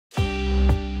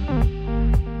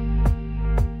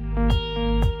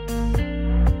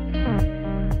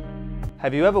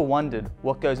Have you ever wondered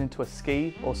what goes into a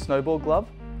ski or snowboard glove?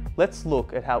 Let's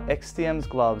look at how XTM's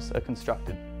gloves are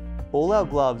constructed. All our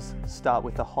gloves start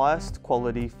with the highest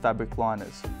quality fabric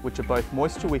liners, which are both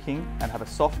moisture wicking and have a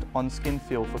soft on-skin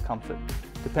feel for comfort.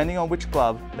 Depending on which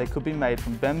glove, they could be made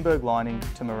from Bemberg lining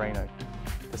to merino.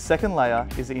 The second layer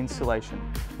is the insulation,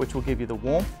 which will give you the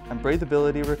warmth and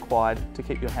breathability required to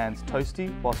keep your hands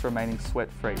toasty whilst remaining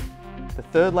sweat-free. The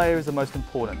third layer is the most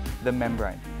important, the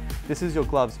membrane. This is your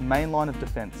glove's main line of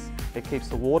defence. It keeps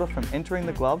the water from entering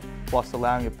the glove whilst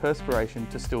allowing your perspiration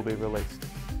to still be released.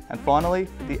 And finally,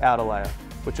 the outer layer,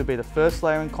 which will be the first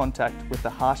layer in contact with the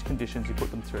harsh conditions you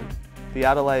put them through. The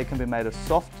outer layer can be made of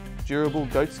soft, durable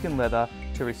goatskin leather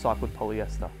to recycled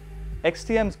polyester.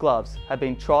 XTM's gloves have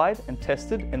been tried and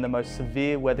tested in the most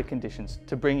severe weather conditions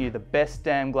to bring you the best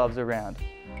damn gloves around,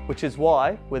 which is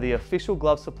why we're the official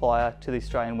glove supplier to the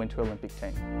Australian Winter Olympic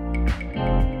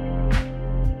team.